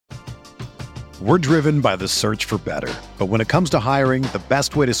We're driven by the search for better. But when it comes to hiring, the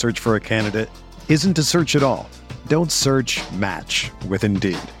best way to search for a candidate isn't to search at all. Don't search, match with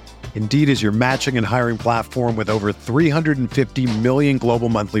Indeed. Indeed is your matching and hiring platform with over 350 million global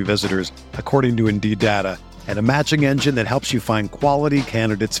monthly visitors, according to Indeed data, and a matching engine that helps you find quality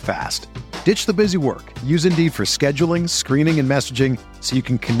candidates fast. Ditch the busy work. Use Indeed for scheduling, screening, and messaging so you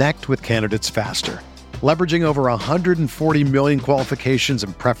can connect with candidates faster. Leveraging over 140 million qualifications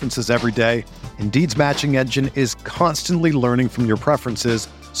and preferences every day, Indeed's matching engine is constantly learning from your preferences,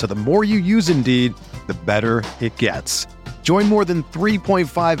 so the more you use Indeed, the better it gets. Join more than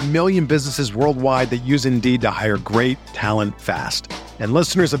 3.5 million businesses worldwide that use Indeed to hire great talent fast. And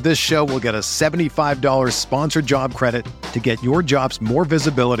listeners of this show will get a $75 sponsored job credit to get your jobs more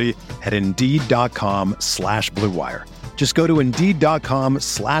visibility at Indeed.com/Blue Wire. Just go to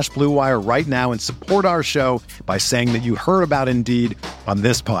Indeed.com/Blue Wire right now and support our show by saying that you heard about Indeed on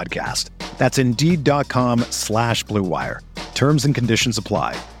this podcast. That's Indeed.com/Blue Wire. Terms and conditions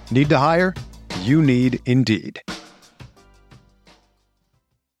apply. Need to hire? You need Indeed.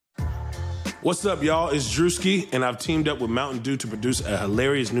 What's up, y'all? It's Drewski, and I've teamed up with Mountain Dew to produce a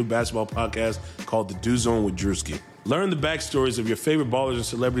hilarious new basketball podcast called The Dew Zone with Drewski. Learn the backstories of your favorite ballers and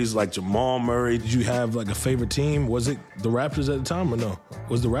celebrities like Jamal Murray. Did you have like a favorite team? Was it the Raptors at the time or no?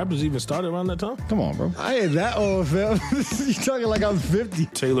 Was the Raptors even started around that time? Come on, bro. I ain't that old, fam. You talking like I'm 50.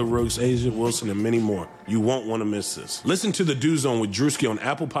 Taylor Rooks, Asia Wilson, and many more. You won't want to miss this. Listen to The Dew Zone with Drewski on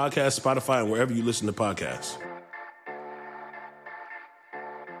Apple Podcasts, Spotify, and wherever you listen to podcasts.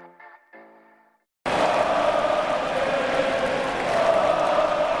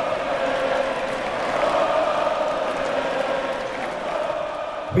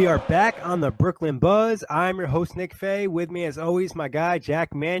 We are back on the Brooklyn Buzz. I'm your host, Nick Fay. With me, as always, my guy,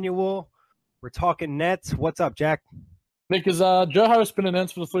 Jack Manuel. We're talking Nets. What's up, Jack? Nick, has Joe Harris been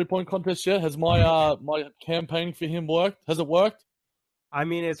announced for the three-point contest yet? Has my campaign for him worked? Has it worked? I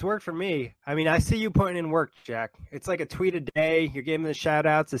mean, it's worked for me. I mean, I see you putting in work, Jack. It's like a tweet a day. You're giving the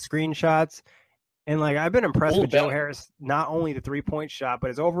shout-outs, the screenshots. And, like, I've been impressed with Joe Harris, not only the three-point shot, but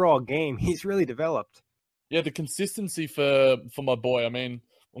his overall game. He's really developed. Yeah, the consistency for my boy. I mean,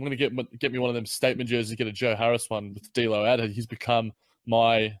 I'm going to get me one of them statement jerseys, get a Joe Harris one with D'Lo out. He's become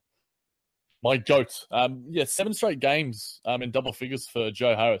my GOAT. 7 straight games in double figures for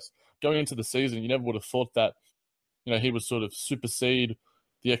Joe Harris. Going into the season, you never would have thought that, he would sort of supersede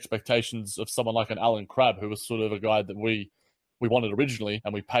the expectations of someone like an Alan Crabb, who was sort of a guy that we wanted originally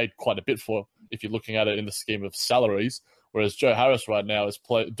and we paid quite a bit for, if you're looking at it in the scheme of salaries. Whereas Joe Harris right now is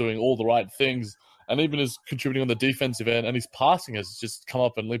doing all the right things, and even is contributing on the defensive end, and his passing has just come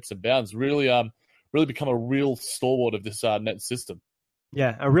up in leaps and bounds. Really become a real stalwart of this Nets system.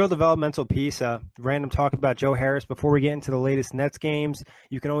 Yeah, a real developmental piece. Random talk about Joe Harris. Before we get into the latest Nets games,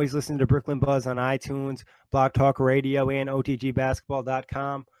 you can always listen to Brooklyn Buzz on iTunes, Blog Talk Radio, and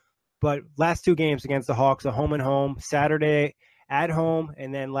OTGBasketball.com. But last 2 games against the Hawks, a home and home, Saturday at home,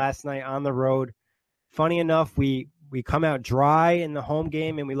 and then last night on the road. Funny enough, we come out dry in the home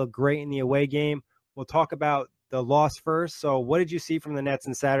game, and we look great in the away game. We'll talk about the loss first. So what did you see from the Nets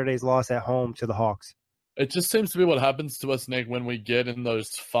in Saturday's loss at home to the Hawks? It just seems to be what happens to us, Nick, when we get in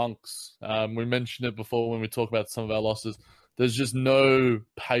those funks. We mentioned it before when we talk about some of our losses. There's just no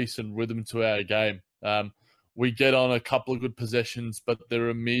pace and rhythm to our game. We get on a couple of good possessions, but they're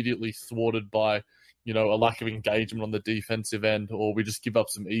immediately thwarted by, a lack of engagement on the defensive end, or we just give up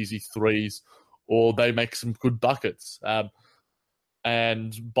some easy threes, or they make some good buckets.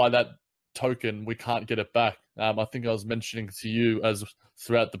 And by that token, we can't get it back. I think I was mentioning to you as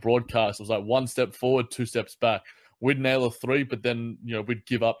throughout the broadcast, it was like 1 step forward, 2 steps back. We'd nail a 3, but then we'd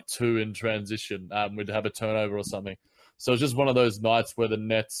give up 2 in transition. We'd have a turnover or something. So it's just one of those nights where the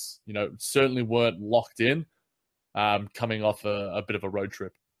Nets, certainly weren't locked in, coming off a bit of a road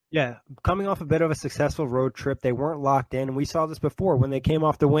trip. Yeah, coming off a bit of a successful road trip, they weren't locked in. And we saw this before. When they came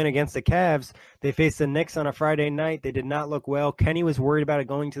off the win against the Cavs, they faced the Knicks on a Friday night. They did not look well. Kenny was worried about it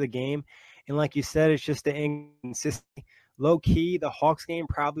going to the game. And like you said, it's just the inconsistency. Low-key, the Hawks game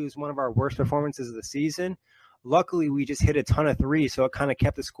probably was one of our worst performances of the season. Luckily, we just hit a ton of threes, so it kind of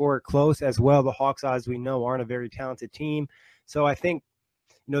kept the score close as well. The Hawks, as we know, aren't a very talented team. So I think,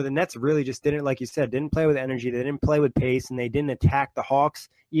 the Nets really just didn't, like you said, didn't play with energy. They didn't play with pace, and they didn't attack the Hawks,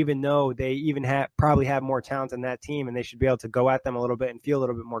 even though they even probably have more talent than that team, and they should be able to go at them a little bit and feel a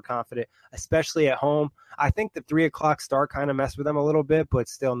little bit more confident, especially at home. I think the 3 o'clock start kind of messed with them a little bit, but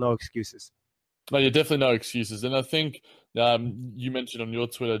still no excuses. No, you're definitely no excuses. And I think you mentioned on your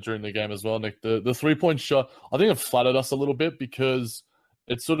Twitter during the game as well, Nick, the 3-point shot, I think it flattered us a little bit because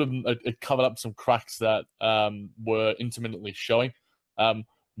it sort of it covered up some cracks that were intermittently showing.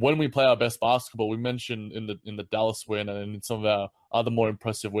 when we play our best basketball, we mentioned in the Dallas win and in some of our other more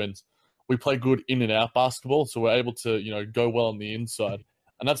impressive wins, we play good in and out basketball, so we're able to, go well on the inside.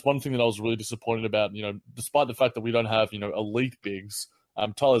 And that's one thing that I was really disappointed about, despite the fact that we don't have, elite bigs.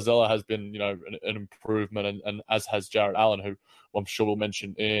 Tyler Zeller has been, an improvement, and as has Jarrett Allen, who I'm sure we'll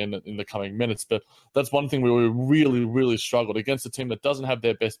mention in the coming minutes. But that's one thing where we really, really struggled against a team that doesn't have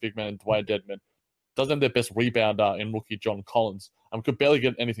their best big man in Dwayne Dedman, doesn't have their best rebounder in rookie John Collins, could barely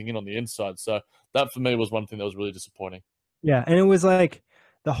get anything in on the inside. So that, for me, was one thing that was really disappointing. Yeah, and it was like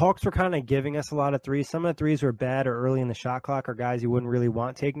the Hawks were kind of giving us a lot of threes. Some of the threes were bad or early in the shot clock, or guys you wouldn't really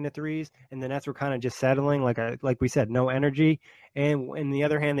want taking the threes. And the Nets were kind of just settling, like we said, no energy. And on the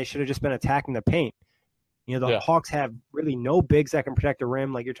other hand, they should have just been attacking the paint. The Hawks have really no bigs that can protect the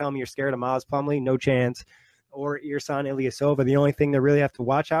rim. Like you're telling me you're scared of Miles Plumlee, no chance. Or Ersan Ilyasova. The only thing they really have to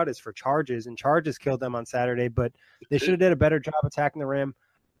watch out is for charges, and charges killed them on Saturday, but they should have did a better job attacking the rim.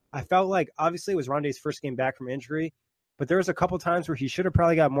 I felt like, obviously, it was Rondae's first game back from injury, but there was a couple times where he should have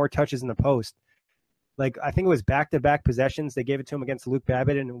probably got more touches in the post. Like, I think it was back-to-back possessions. They gave it to him against Luke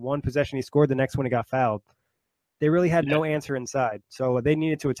Babbitt, and in one possession he scored, the next one he got fouled. They really had no answer inside, so they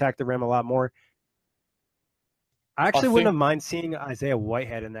needed to attack the rim a lot more. I actually wouldn't have mind seeing Isaiah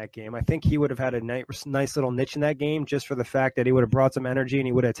Whitehead in that game. I think he would have had a nice little niche in that game just for the fact that he would have brought some energy and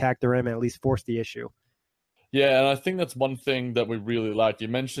he would have attacked the rim and at least forced the issue. Yeah, and I think that's one thing that we really liked. You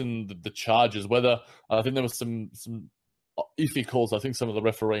mentioned the charges, whether I think there was some iffy calls. I think some of the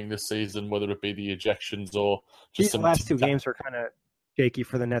refereeing this season, whether it be the ejections or just the last two games were kind of shaky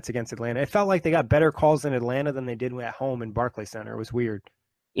for the Nets against Atlanta. It felt like they got better calls in Atlanta than they did at home in Barclays Center. It was weird.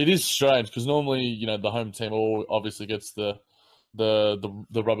 It is strange because normally, the home team obviously gets the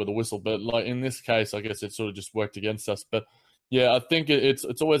rub of the whistle, but like in this case, I guess it sort of just worked against us. But yeah, I think it's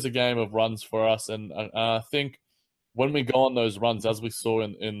always a game of runs for us, and I think when we go on those runs, as we saw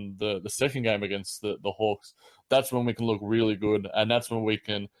in the second game against the Hawks, that's when we can look really good, and that's when we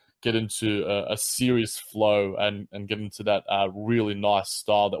can get into a serious flow and get into that really nice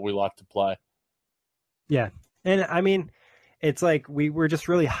style that we like to play. Yeah, and I mean, it's like we were just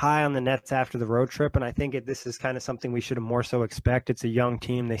really high on the Nets after the road trip, and I think this is kind of something we should have more so expect. It's a young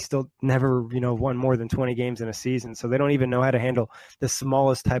team. They still never, won more than 20 games in a season, so they don't even know how to handle the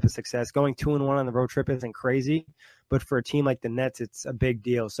smallest type of success. Going 2-1 on the road trip isn't crazy, but for a team like the Nets, it's a big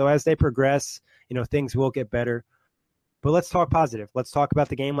deal. So as they progress, things will get better. But let's talk positive. Let's talk about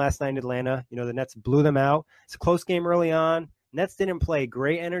the game last night in Atlanta. The Nets blew them out. It's a close game early on. Nets didn't play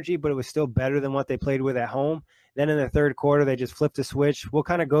great energy, but it was still better than what they played with at home. Then in the third quarter, they just flipped a switch. We'll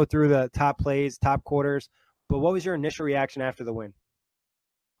kind of go through the top plays, top quarters. But what was your initial reaction after the win?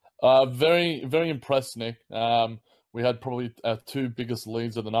 Very, very impressed, Nick. We had probably our two biggest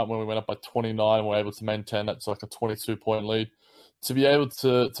leads of the night when we went up by 29 and were able to maintain that. It's like a 22-point lead. To be able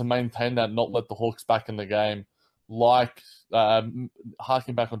to maintain that, not let the Hawks back in the game, like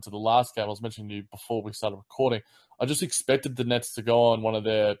harking back onto the last game I was mentioning to you before we started recording, I just expected the Nets to go on one of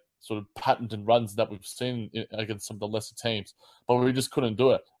their sort of patented runs that we've seen against some of the lesser teams, but we just couldn't do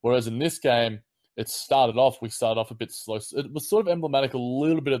it. Whereas in this game, we started off a bit slow. It was sort of emblematic a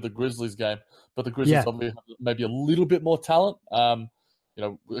little bit of the Grizzlies game, but the Grizzlies obviously have maybe a little bit more talent. A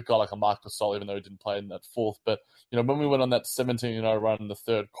guy like a Marc Gasol, even though he didn't play in that fourth. But, when we went on that 17-0 run in the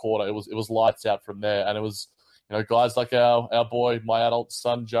third quarter, it was lights out from there. And it was, guys like our boy, my adult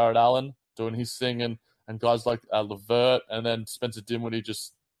son, Jarrett Allen, doing his thing, and guys like LeVert, and then Spencer Dinwiddie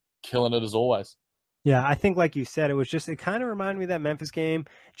just killing it as always. Yeah, I think like you said, it kind of reminded me of that Memphis game,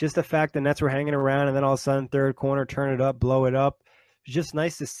 just the fact the Nets were hanging around and then all of a sudden third corner, turn it up, blow it up. It's just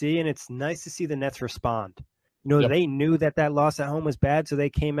nice to see, and it's nice to see the Nets respond. They knew that loss at home was bad, so they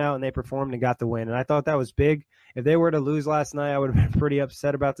came out and they performed and got the win, and I thought that was big. If they were to lose last night, I would have been pretty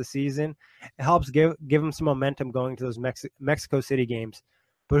upset about the season. It helps give them some momentum going to those Mexico City games.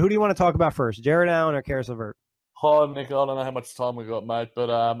 But who do you want to talk about first, Jarrett Allen or Caris LeVert? Oh, Nick, I don't know how much time we got, mate, but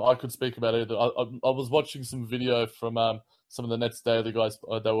I could speak about either. I was watching some video from some of the Nets Daily guys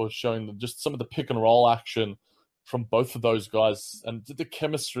that were showing just some of the pick and roll action from both of those guys, and the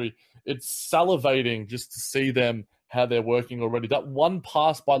chemistry. It's salivating just to see them, how they're working already. That one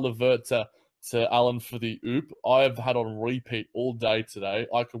pass by LeVert to Allen for the oop, I've had on repeat all day today.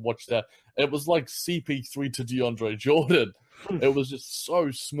 I could watch that. It was like CP3 to DeAndre Jordan. It was just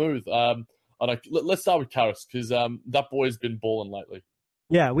so smooth. Let's start with Caris, because that boy's been balling lately.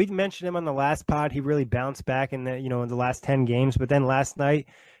 Yeah, we mentioned him on the last pod. He really bounced back in the last 10 games. But then last night,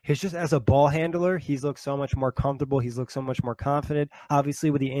 he's just as a ball handler, he's looked so much more comfortable. He's looked so much more confident. Obviously,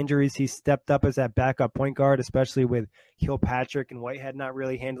 with the injuries, he's stepped up as that backup point guard, especially with Kilpatrick and Whitehead not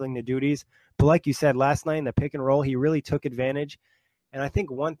really handling the duties. But like you said, last night in the pick and roll, he really took advantage. And I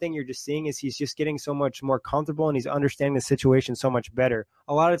think one thing you're just seeing is he's just getting so much more comfortable and he's understanding the situation so much better.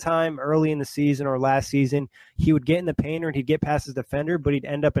 A lot of time early in the season or last season, he would get in the paint and he'd get past his defender, but he'd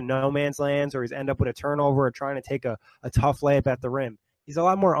end up in no man's lands or he'd end up with a turnover or trying to take a tough layup at the rim. He's a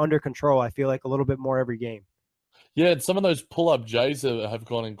lot more under control, I feel like, a little bit more every game. Yeah, and some of those pull-up Jays have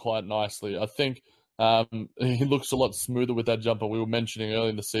gone in quite nicely. I think he looks a lot smoother with that jumper. We were mentioning early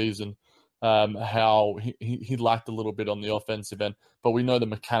in the season how he lacked a little bit on the offensive end, but we know the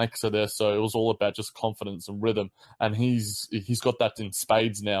mechanics are there, so it was all about just confidence and rhythm, and he's got that in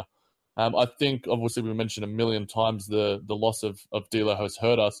spades now. I think, obviously, we mentioned a million times the loss of D'Lo has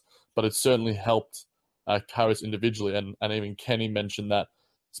hurt us, but it certainly helped Caris individually, and even Kenny mentioned that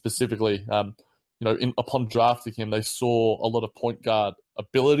specifically. Upon drafting him, they saw a lot of point guard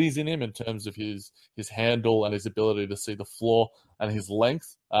abilities in him in terms of his handle and his ability to see the floor and his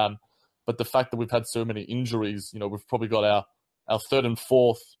length. But the fact that we've had so many injuries, we've probably got our third and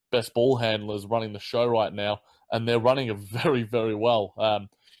fourth best ball handlers running the show right now, and they're running it very, very well.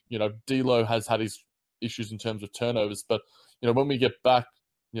 D'Lo has had his issues in terms of turnovers, but when we get back,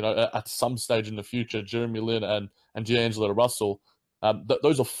 at some stage in the future, Jeremy Lin and D'Angelo Russell.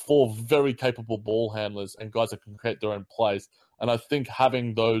 Those are four very capable ball handlers and guys that can create their own plays. And I think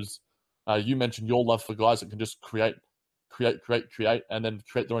having those, you mentioned your love for guys that can just create, and then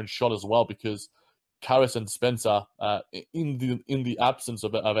create their own shot as well. Because Caris and Spencer, in the absence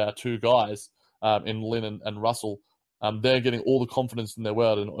of our two guys, in Lin and Russell, they're getting all the confidence in their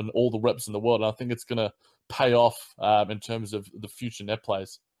world and all the reps in the world. And I think it's going to pay off in terms of the future net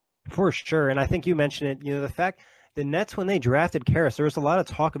plays. For sure. And I think you mentioned it, the fact the Nets, when they drafted Caris, there was a lot of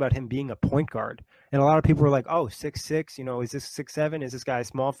talk about him being a point guard. And a lot of people were like, 6'6", is this 6'7"? Is this guy a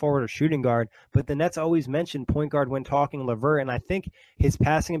small forward or shooting guard? But the Nets always mentioned point guard when talking LeVert. And I think his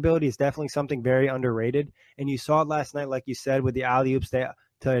passing ability is definitely something very underrated. And you saw it last night, like you said, with the alley-oops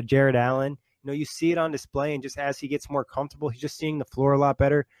to Jared Allen. You see it on display, and just as he gets more comfortable, he's just seeing the floor a lot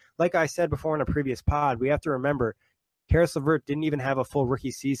better. Like I said before in a previous pod, we have to remember, Caris LeVert didn't even have a full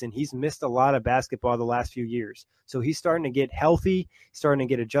rookie season. He's missed a lot of basketball the last few years. So he's starting to get healthy, starting to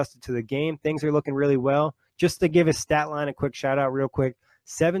get adjusted to the game. Things are looking really well. Just to give his stat line a quick shout out real quick,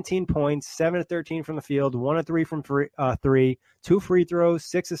 17 points, 7 of 13 from the field, 1 of 3 from three, 2 free throws,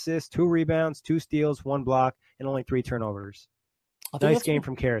 6 assists, 2 rebounds, 2 steals, 1 block, and only 3 turnovers. Nice game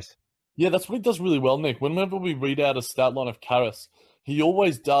from Caris. Yeah, that's what he does really well, Nick. Whenever we read out a stat line of Caris, he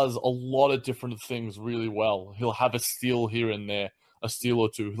always does a lot of different things really well. He'll have a steal here and there, a steal or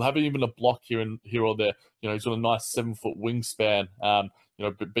two. He'll have even a block here or there. He's got a nice 7-foot wingspan.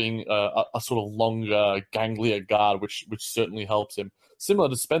 Being a sort of longer, ganglier guard, which certainly helps him. Similar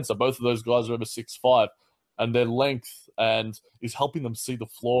to Spencer, both of those guys are over 6'5", and their length and is helping them see the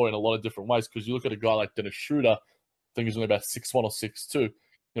floor in a lot of different ways. Because you look at a guy like Dennis Schroeder, I think he's only about 6'1" or 6'2".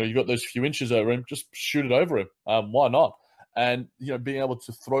 You got those few inches over him, just shoot it over him. Why not? And, being able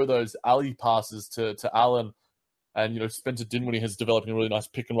to throw those alley passes to Allen and, Spencer Dinwiddie has developed a really nice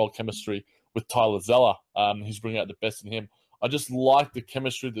pick and roll chemistry with Tyler Zeller. He's bringing out the best in him. I just like the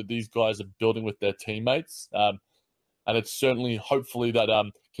chemistry that these guys are building with their teammates. And it's certainly, hopefully,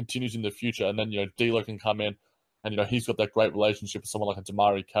 that continues in the future. And then, D'Lo can come in and, he's got that great relationship with someone like a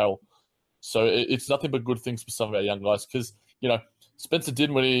Damari Carroll. So it's nothing but good things for some of our young guys because, Spencer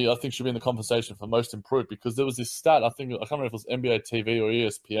Dinwiddie, I think, should be in the conversation for most improved because there was this stat, I can't remember if it was NBA TV or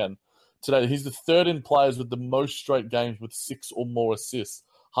ESPN today. He's the third in players with the most straight games with 6 or more assists.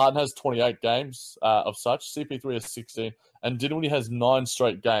 Harden has 28 games of such. CP3 has 16. And Dinwiddie has 9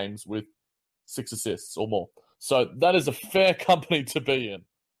 straight games with 6 assists or more. So that is a fair company to be in.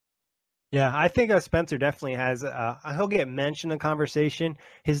 Yeah, I think Spencer definitely has. He'll get mentioned in the conversation.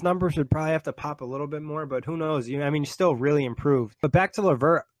 His numbers would probably have to pop a little bit more, but who knows? He's still really improved. But back to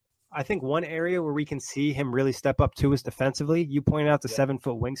LeVert, I think one area where we can see him really step up too is defensively. You pointed out the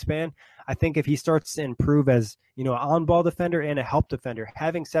 7-foot wingspan. I think if he starts to improve as an on-ball defender and a help defender,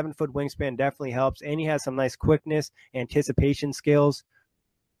 having 7-foot wingspan definitely helps. And he has some nice quickness, anticipation skills.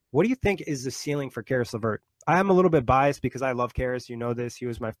 What do you think is the ceiling for Caris LeVert? I'm a little bit biased because I love Caris. You know this.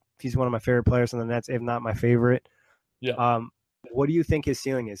 He's one of my favorite players on the Nets, if not my favorite. Yeah. What do you think his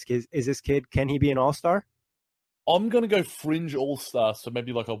ceiling is? Is this kid, can he be an all-star? I'm going to go fringe all-star, so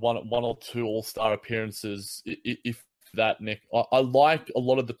maybe like a one or two all-star appearances, if that, Nick. I like a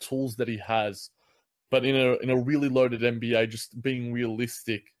lot of the tools that he has, but in a really loaded NBA, just being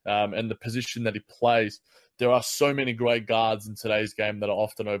realistic and the position that he plays, there are so many great guards in today's game that are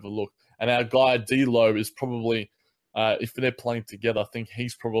often overlooked. And our guy, D'Lo, is probably, if they're playing together, I think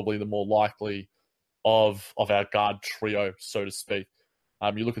he's probably the more likely of our guard trio, so to speak.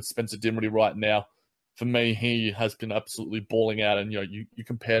 You look at Spencer Dinwiddie right now. for me, he has been absolutely balling out. And, you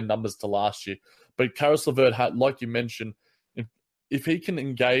compare numbers to last year. But Caris LeVert, like you mentioned, if he can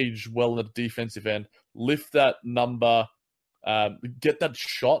engage well at the defensive end, lift that number, get that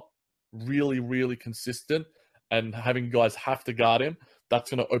shot really, really consistent, and having guys have to guard him, that's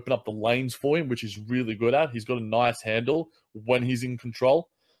going to open up the lanes for him, which he's really good at. He's got a nice handle when he's in control.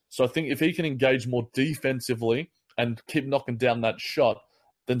 So I think if he can engage more defensively and keep knocking down that shot,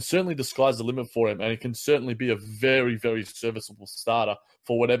 then certainly the sky's the limit for him, and he can certainly be a very, very serviceable starter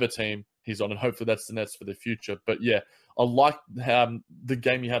for whatever team he's on, and hopefully that's the Nets for the future. But yeah, I like the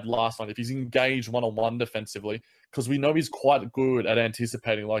game he had last night. If he's engaged one-on-one defensively, because we know he's quite good at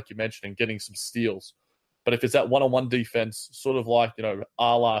anticipating, like you mentioned, and getting some steals. But if it's that one-on-one defense, sort of like, a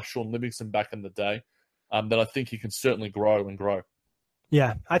la Sean Livingston back in the day, then I think he can certainly grow and grow.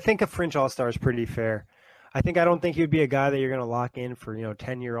 Yeah, I think a fringe all-star is pretty fair. I don't think he would be a guy that you're going to lock in for,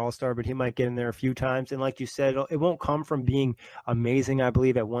 10-year all-star, but he might get in there a few times. And like you said, it won't come from being amazing, I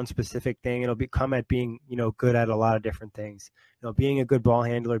believe, at one specific thing. It'll come at being, good at a lot of different things. Being a good ball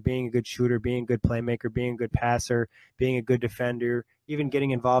handler, being a good shooter, being a good playmaker, being a good passer, being a good defender, even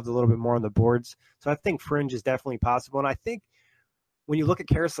getting involved a little bit more on the boards. So I think fringe is definitely possible. And I think when you look at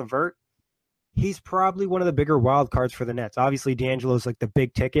Caris LeVert, he's probably one of the bigger wild cards for the Nets. Obviously, D'Angelo's like the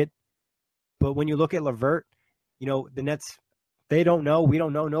big ticket. But when you look at LeVert, the Nets, they don't know. We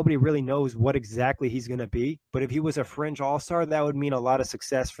don't know. Nobody really knows what exactly he's going to be. But if he was a fringe all-star, that would mean a lot of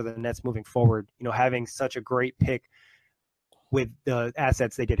success for the Nets moving forward, having such a great pick with the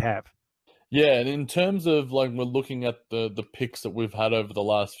assets they did have. Yeah, and in terms of, we're looking at the picks that we've had over the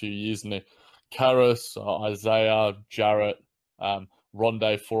last few years, and Caris, Isaiah, Jarrett,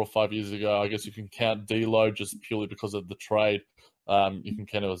 Rondé 4 or 5 years ago. I guess you can count D'Lo just purely because of the trade. You can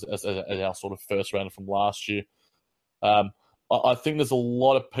count it as our sort of first round from last year. I think there's a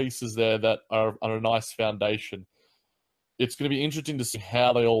lot of pieces there that are a nice foundation. It's going to be interesting to see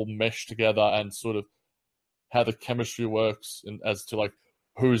how they all mesh together and sort of how the chemistry works, and as to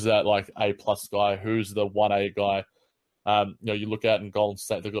who's that A+ guy, who's the 1A guy. You look at in Golden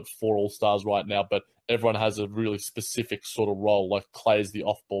State, they've got 4 All-Stars right now, but everyone has a really specific sort of role. Like Clay's the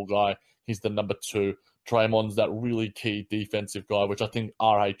off-ball guy. He's the number 2. Draymond's that really key defensive guy, which I think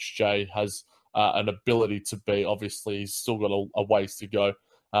RHJ has an ability to be. Obviously, he's still got a ways to go.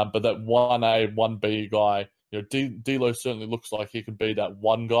 But that 1A, 1B guy, D'Lo certainly looks like he could be that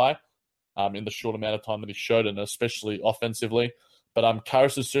one guy in the short amount of time that he showed, and especially offensively. But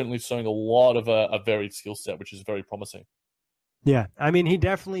Caris is certainly showing a lot of a varied skill set, which is very promising. Yeah, he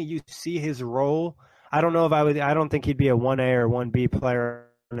definitely, you see his role. I don't think he'd be a 1A or 1B player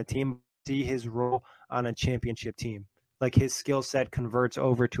on a team. See his role on a championship team. His skill set converts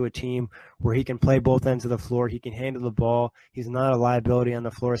over to a team where he can play both ends of the floor. He can handle the ball. He's not a liability on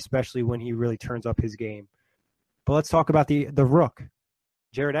the floor, especially when he really turns up his game. But let's talk about the Rook,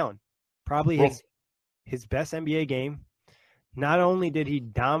 Jarrett Allen. Probably his best NBA game. Not only did he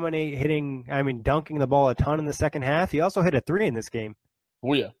dominate dunking the ball a ton in the second half, he also hit a 3 in this game.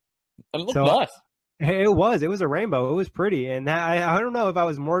 Oh, yeah. And it looked nice. It was a rainbow. It was pretty. And I don't know if I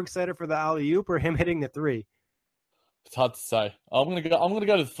was more excited for the alley-oop or him hitting the 3. It's hard to say. I'm gonna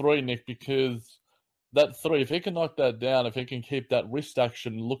go to 3, Nick, because that 3, if he can knock that down, if he can keep that wrist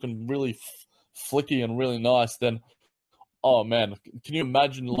action looking really flicky and really nice, then, oh man, can you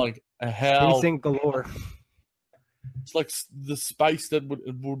imagine how spacing galore? It's the space that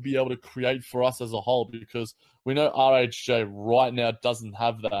would be able to create for us as a whole, because we know RHJ right now doesn't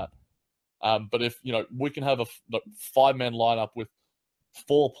have that. But if we can have a 5-man lineup with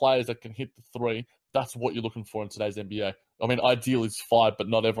 4 players that can hit the 3, that's what you're looking for in today's NBA. Ideally it's 5, but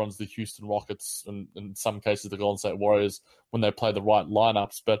not everyone's the Houston Rockets, and in some cases the Golden State Warriors when they play the right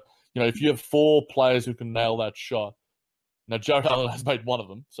lineups. But if you have 4 players who can nail that shot. Now, Jarrett Allen has made one of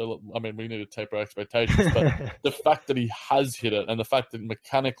them, so we need to taper our expectations. But the fact that he has hit it, and the fact that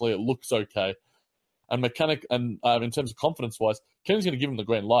mechanically it looks okay, and in terms of confidence-wise, Kenny's going to give him the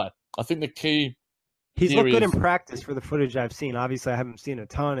green light. I think the key. He's looked good in practice for the footage I've seen. Obviously, I haven't seen a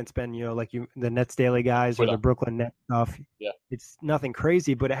ton. It's been the Nets Daily guys or the Brooklyn Nets stuff. Yeah, it's nothing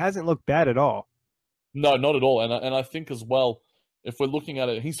crazy, but it hasn't looked bad at all. No, not at all. And I think as well, if we're looking at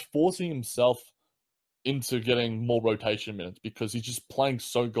it, he's forcing himself into getting more rotation minutes because he's just playing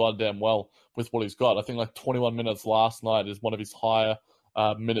so goddamn well with what he's got. I think 21 minutes last night is one of his higher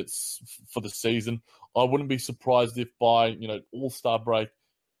minutes for the season. I wouldn't be surprised if by All-Star break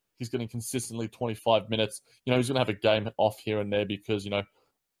he's getting consistently 25 minutes. He's going to have a game off here and there because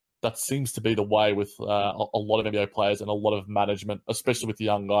that seems to be the way with a lot of NBA players and a lot of management, especially with the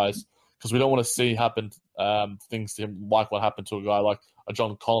young guys, because we don't want to see happen things to him like what happened to a guy like a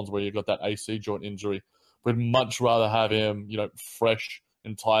John Collins where you got that AC joint injury. We'd much rather have him, fresh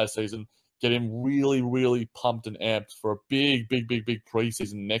entire season, get him really, really pumped and amped for a big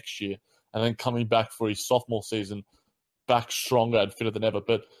preseason next year, and then coming back for his sophomore season back stronger and fitter than ever.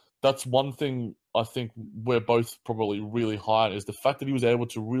 But that's one thing I think we're both probably really high on, is the fact that he was able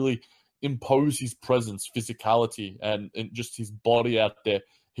to really impose his presence, physicality, and just his body out there.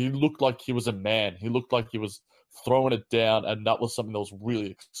 He looked like he was a man. He looked like he was throwing it down, and that was something that was really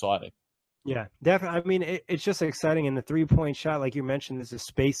exciting. Yeah, definitely. I mean, it's just exciting. And the 3-point shot, like you mentioned, this is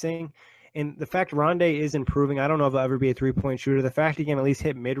spacing. And the fact Rondé is improving, I don't know if he'll ever be a 3-point shooter. The fact he can at least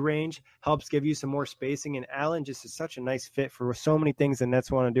hit mid-range helps give you some more spacing. And Allen just is such a nice fit for so many things the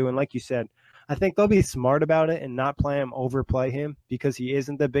Nets want to do. And like you said, I think they'll be smart about it and not play him, overplay him, because he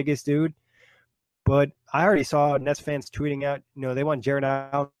isn't the biggest dude. But I already saw Nets fans tweeting out, they want Jared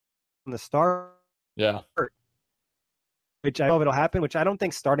Allen from the start. Yeah. Which I know if it'll happen, which I don't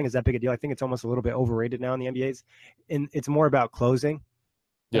think starting is that big a deal. I think it's almost a little bit overrated now in the NBA's. And it's more about closing.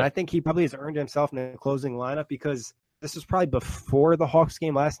 And Yeah. I think he probably has earned himself in the closing lineup, because this was probably before the Hawks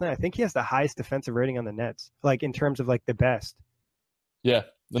game last night. I think he has the highest defensive rating on the Nets, like in terms of like the best. Yeah.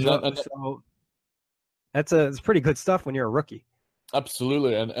 So it's pretty good stuff when you're a rookie.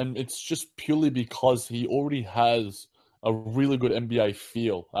 Absolutely. And it's just purely because he already has a really good NBA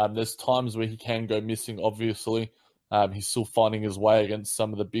feel. There's times where he can go missing, obviously. He's still finding his way against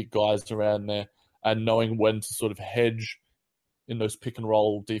some of the big guys around there and knowing when to sort of hedge in those pick and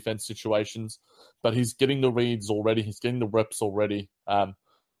roll defense situations. But he's getting the reads already. He's getting the reps already. I've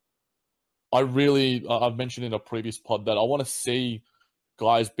mentioned in a previous pod that I want to see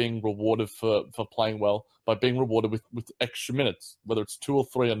guys being rewarded for playing well by being rewarded with extra minutes, whether it's 2 or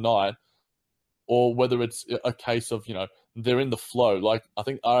 3 a night, or whether it's a case of, they're in the flow. Like, I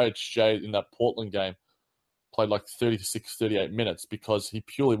think RHJ in that Portland game played like 36, 38 minutes because he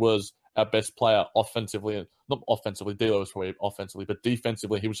purely was our best player offensively. And not offensively, D'Lo was probably offensively, but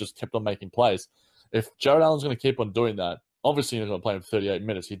defensively, he was just kept on making plays. If Jared Allen's going to keep on doing that, obviously you're not going to play him 38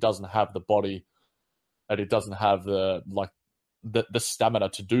 minutes. He doesn't have the body and he doesn't have the stamina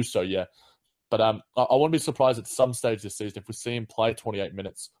to do so yet. But I wouldn't be surprised at some stage this season if we see him play 28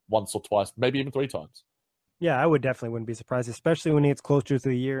 minutes once or twice, maybe even 3 times. Yeah, I would definitely wouldn't be surprised, especially when he gets closer to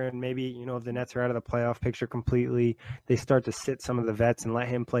the year and maybe, if the Nets are out of the playoff picture completely, they start to sit some of the vets and let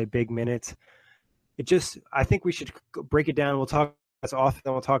him play big minutes. I think we should break it down. We'll talk his offense,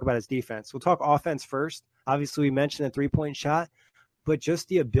 then we'll talk about his defense. We'll talk offense first. Obviously, we mentioned the 3-point shot, but just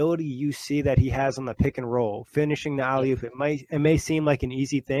the ability you see that he has on the pick and roll, finishing the alley-oop, it may seem like an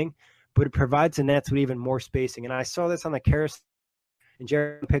easy thing, but it provides the Nets with even more spacing. And I saw this on the Karras and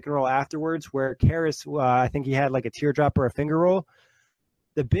Jared pick and roll afterwards, where Karras, I think he had like a teardrop or a finger roll.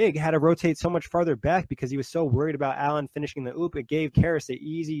 The big had to rotate so much farther back because he was so worried about Allen finishing the oop. It gave Karras the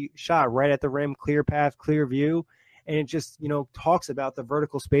easy shot right at the rim, clear path, clear view. And it just, talks about the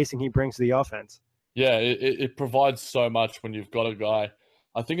vertical spacing he brings to the offense. Yeah, it provides so much when you've got a guy.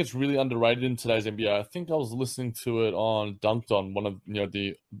 I think it's really underrated in today's NBA. I think I was listening to it on Dunked On, one of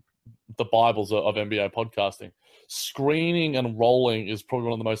the Bibles of NBA podcasting. Screening and rolling is probably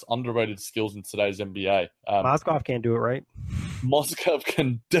one of the most underrated skills in today's NBA. Moskov can't do it right. Moskov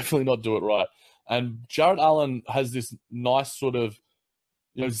can definitely not do it right. And Jared Allen has this nice sort of,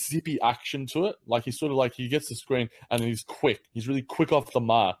 zippy action to it. Like he gets the screen and he's quick. He's really quick off the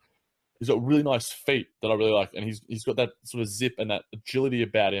mark. He's got really nice feet that I really like. And he's got that sort of zip and that agility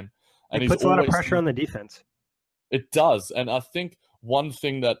about him. And it puts a lot of pressure on the defense. It does. And I think one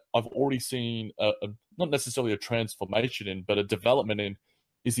thing that I've already seen, not necessarily a transformation in, but a development in,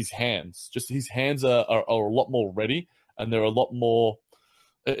 is his hands. Just his hands are a lot more ready, and they're a lot more.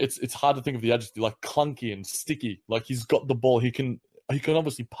 It's hard to think of the adjective, like clunky and sticky. Like he's got the ball. He can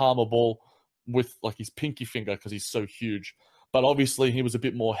obviously palm a ball with like his pinky finger because he's so huge. But obviously he was a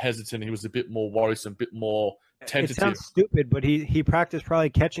bit more hesitant. He was a bit more worrisome, a bit more tentative. It sounds stupid, but he practiced probably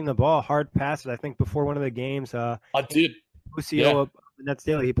catching the ball, hard passes. I think before one of the games. I did. Lucio of the Nets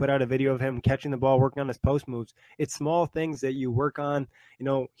Daily, he put out a video of him catching the ball, working on his post moves. It's small things that you work on.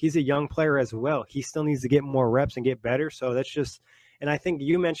 He's a young player as well. He still needs to get more reps and get better. So that's just – and I think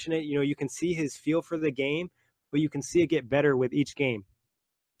you mentioned it. You can see his feel for the game, but you can see it get better with each game.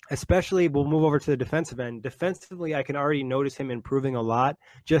 Especially, we'll move over to the defensive end. Defensively, I can already notice him improving a lot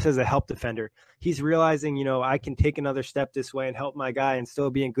just as a help defender. He's realizing, I can take another step this way and help my guy and still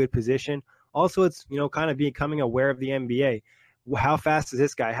be in good position. Also, it's, kind of becoming aware of the NBA. How fast is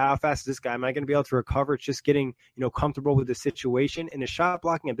this guy? How fast is this guy? Am I going to be able to recover? It's just getting, comfortable with the situation. And his shot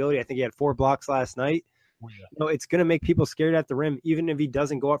blocking ability, I think he had 4 blocks last night. it's going to make people scared at the rim. Even if he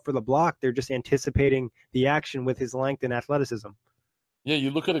doesn't go up for the block, they're just anticipating the action with his length and athleticism. Yeah,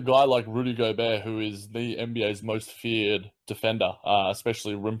 you look at a guy like Rudy Gobert, who is the NBA's most feared defender,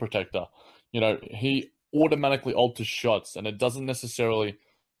 especially rim protector. He automatically alters shots, and it doesn't necessarily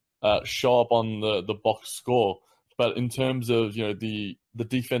show up on the box score. But in terms of the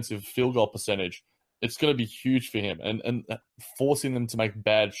defensive field goal percentage, it's going to be huge for him, and forcing them to make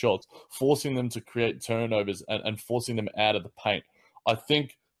bad shots, forcing them to create turnovers, and forcing them out of the paint. I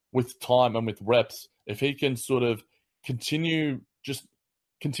think with time and with reps, if he can sort of continue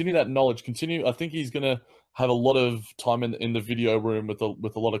that knowledge, I think he's going to have a lot of time in the video room with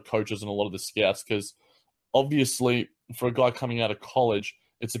a lot of coaches and a lot of the scouts, because obviously for a guy coming out of college,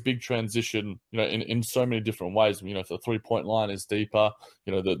 it's a big transition, in so many different ways. The 3-point line is deeper.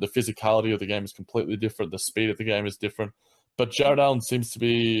 The physicality of the game is completely different. The speed of the game is different. But Jared Allen seems to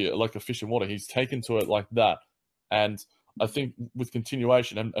be like a fish in water. He's taken to it like that. And I think with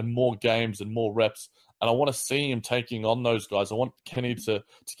continuation and more games and more reps, and I want to see him taking on those guys. I want Kenny to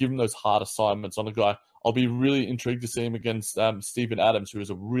give him those hard assignments on a guy. I'll be really intrigued to see him against Steven Adams, who is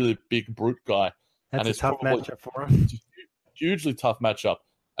a really big brute guy. That's a tough matchup for him. Hugely tough matchup.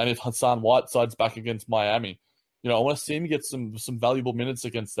 And if Hassan Whiteside's back against Miami, I want to see him get some valuable minutes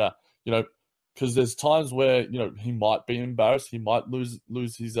against that. Because there's times where he might be embarrassed, he might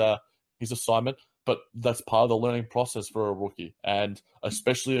lose his assignment, but that's part of the learning process for a rookie, and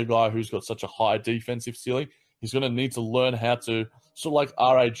especially a guy who's got such a high defensive ceiling. He's going to need to learn how to, sort of like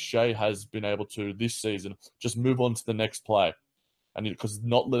R.H. Shea has been able to this season, just move on to the next play. And because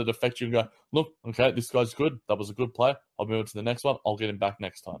not let it affect you and go, look, okay, this guy's good. That was a good play. I'll move on to the next one. I'll get him back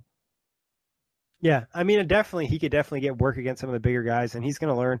next time. Yeah, I mean, he could definitely get work against some of the bigger guys, and he's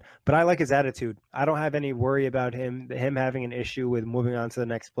going to learn. But I like his attitude. I don't have any worry about him having an issue with moving on to the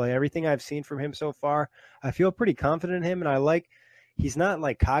next play. Everything I've seen from him so far, I feel pretty confident in him, and he's not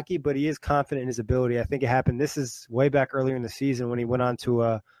like cocky, but he is confident in his ability. I think it happened. This is way back earlier in the season when he went on to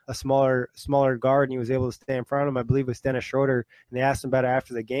a smaller guard and he was able to stay in front of him. I believe it was Dennis Schroeder, and they asked him about it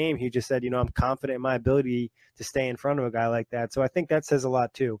after the game. He just said, I'm confident in my ability to stay in front of a guy like that. So I think that says a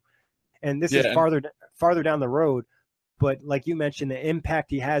lot too. And this is farther down the road, but like you mentioned, the impact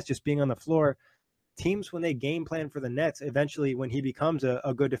he has just being on the floor. Teams, when they game plan for the Nets, eventually when he becomes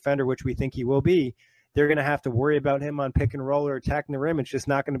a good defender, which we think he will be, they're going to have to worry about him on pick and roll or attacking the rim. It's just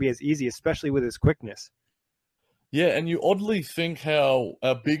not going to be as easy, especially with his quickness. Yeah, and you oddly think how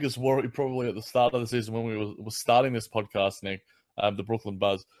our biggest worry probably at the start of the season when we were starting this podcast, Nick, the Brooklyn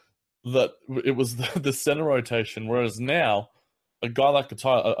Buzz, that it was the center rotation, whereas now a guy like a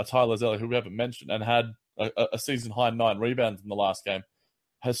Tyler Zeller, who we haven't mentioned, and had a season-high 9 rebounds in the last game,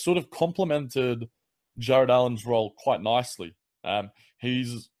 has sort of complemented Jared Allen's role quite nicely.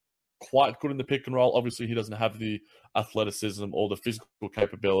 He's quite good in the pick and roll. Obviously, he doesn't have the athleticism or the physical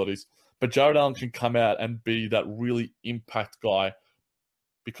capabilities, but Jared Allen can come out and be that really impact guy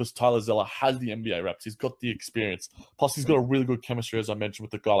because Tyler Zeller has the NBA reps. He's got the experience. Plus, he's got a really good chemistry, as I mentioned,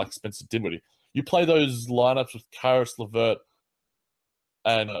 with a guy like Spencer Dinwiddie. You play those lineups with Karis LeVert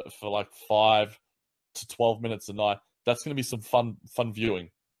and for like 5 to 12 minutes a night, that's going to be some fun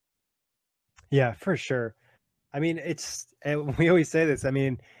viewing. Yeah, for sure. I mean, we always say this. I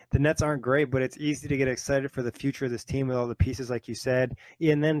mean, the Nets aren't great, but it's easy to get excited for the future of this team with all the pieces, like you said.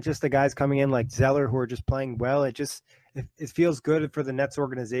 And then just the guys coming in like Zeller who are just playing well. It feels good for the Nets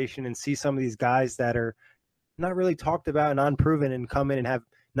organization and see some of these guys that are not really talked about and unproven and come in and have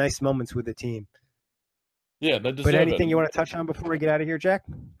nice moments with the team. Yeah, they deserve But anything it. you want to touch on before we get out of here, Jack?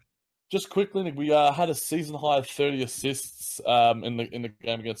 Just quickly, Nick, we had a season high 30 assists in the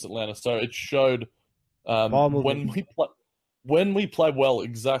game against Atlanta. So it showed when we play well,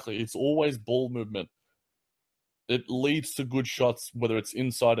 exactly. It's always ball movement. It leads to good shots, whether it's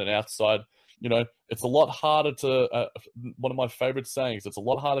inside and outside. It's a lot harder to. One of my favorite sayings: it's a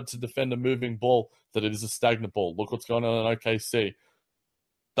lot harder to defend a moving ball than it is a stagnant ball. Look what's going on in OKC.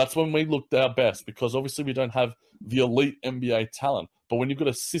 That's when we looked our best because obviously we don't have the elite NBA talent. But when you've got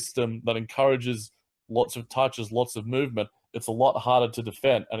a system that encourages lots of touches, lots of movement, it's a lot harder to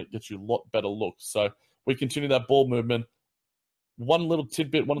defend and it gets you a lot better looks. So we continue that ball movement. One little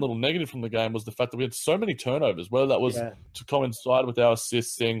tidbit, one little negative from the game was the fact that we had so many turnovers, whether that was to coincide with our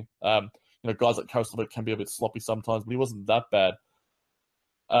assisting. Guys like Karis LeVert can be a bit sloppy sometimes, but he wasn't that bad.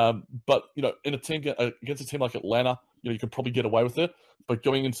 But in a team against a team like Atlanta, you can probably get away with it. But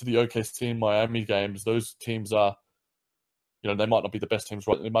going into the OKC and Miami games, those teams are, they might not be the best teams,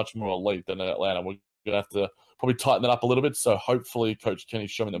 right? They're much more elite than Atlanta. We're going to have to probably tighten that up a little bit. So hopefully Coach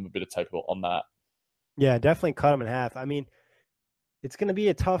Kenny's showing them a bit of tape on that. Yeah, definitely cut them in half. I mean, It's going to be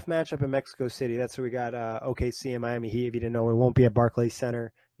a tough matchup in Mexico City. That's where we got OKC and Miami Heat. If you didn't know, it won't be at Barclays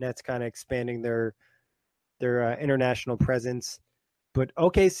Center. Nets kind of expanding their international presence. But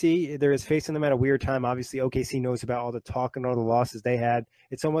OKC, they're facing them at a weird time. Obviously, OKC knows about all the talk and all the losses they had.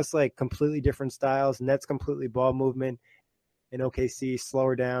 It's almost like completely different styles. Nets completely ball movement, and OKC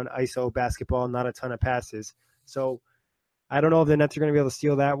slower down, ISO basketball, not a ton of passes. So I don't know if the Nets are going to be able to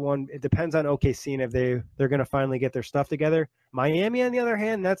steal that one. It depends on OKC and if they're going to finally get their stuff together. Miami, on the other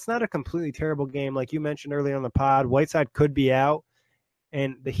hand, that's not a completely terrible game. Like you mentioned earlier on the pod, Whiteside could be out,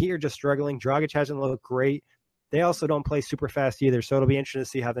 and the Heat are just struggling. Dragic hasn't looked great. They also don't play super fast either, so it'll be interesting to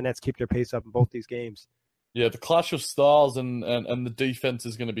see how the Nets keep their pace up in both these games. Yeah, the clash of styles and the defense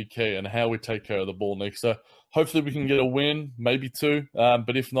is going to be key, and how we take care of the ball, Nick. So hopefully we can get a win, maybe two.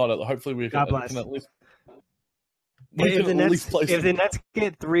 But if not, hopefully we can at least. If the Nets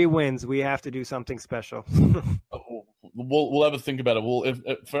get 3 wins, we have to do something special. We'll have a think about it.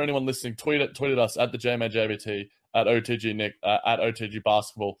 If for anyone listening, tweet at us at the JMAJBT, at OTG Nick, at OTG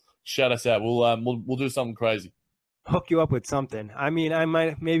Basketball. Shout us out. We'll do something crazy. Hook you up with something. I mean,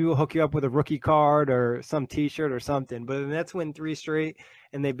 maybe we'll hook you up with a rookie card or some T-shirt or something. But if the Nets win 3 straight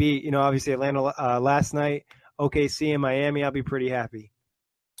and they beat, obviously Atlanta last night, OKC and Miami, I'll be pretty happy.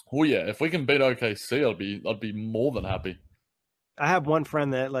 Oh yeah, if we can beat OKC, I'd be more than happy. I have one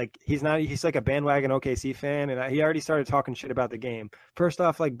friend that he's like a bandwagon OKC fan, and he already started talking shit about the game. First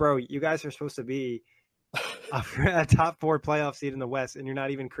off, bro, you guys are supposed to be a top 4 playoff seed in the West, and you're not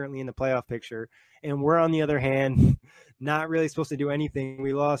even currently in the playoff picture. And we're, on the other hand, not really supposed to do anything.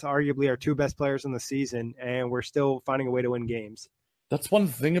 We lost arguably our 2 best players in the season, and we're still finding a way to win games. That's one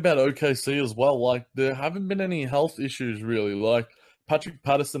thing about OKC as well. There haven't been any health issues really. Patrick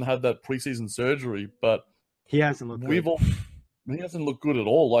Patterson had that preseason surgery, but he hasn't looked good. He hasn't looked good at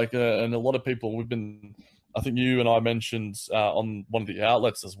all. And a lot of people, I think you and I mentioned on one of the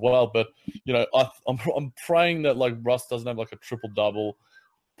outlets as well. But I'm praying that Russ doesn't have a triple double,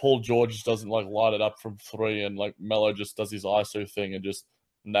 Paul George doesn't light it up from 3, and Melo just does his ISO thing and just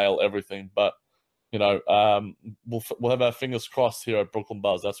nail everything. But we'll have our fingers crossed here at Brooklyn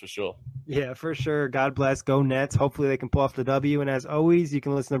Buzz, that's for sure. Yeah, for sure. God bless. Go Nets. Hopefully they can pull off the W. And as always, you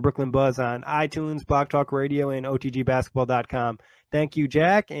can listen to Brooklyn Buzz on iTunes, Blog Talk Radio, and OTGBasketball.com. Thank you,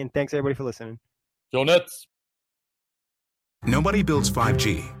 Jack, and thanks everybody for listening. Go Nets. Nobody builds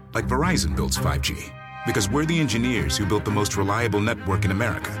 5G like Verizon builds 5G, because we're the engineers who built the most reliable network in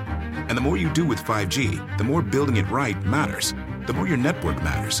America. And the more you do with 5G, the more building it right matters. The more your network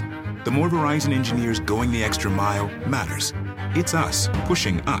matters. The more Verizon engineers going the extra mile matters. It's us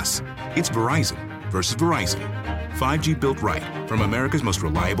pushing us. It's Verizon versus Verizon. 5G built right from America's most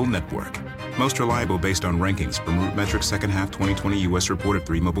reliable network. Most reliable based on rankings from RootMetrics second half 2020 U.S. report of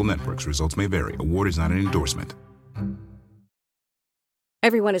 3 mobile networks. Results may vary. Award is not an endorsement.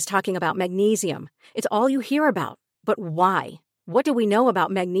 Everyone is talking about magnesium. It's all you hear about. But why? What do we know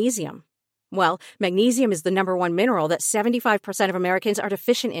about magnesium? Well, magnesium is the #1 mineral that 75% of Americans are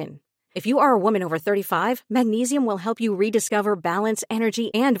deficient in. If you are a woman over 35, magnesium will help you rediscover balance, energy,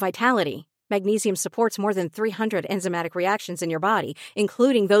 and vitality. Magnesium supports more than 300 enzymatic reactions in your body,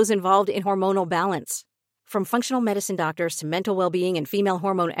 including those involved in hormonal balance. From functional medicine doctors to mental well-being and female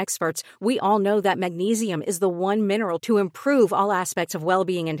hormone experts, we all know that magnesium is the one mineral to improve all aspects of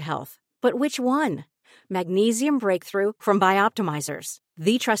well-being and health. But which one? Magnesium Breakthrough from Bioptimizers,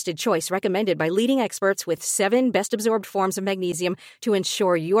 the trusted choice recommended by leading experts with 7 best-absorbed forms of magnesium to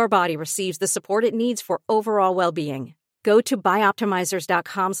ensure your body receives the support it needs for overall well-being. Go to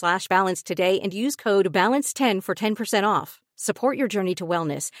bioptimizers.com/balance today and use code BALANCE10 for 10% off. Support your journey to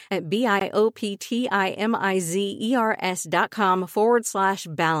wellness at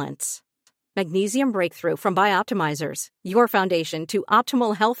bioptimizers.com/balance. Magnesium Breakthrough from Bioptimizers, your foundation to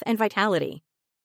optimal health and vitality.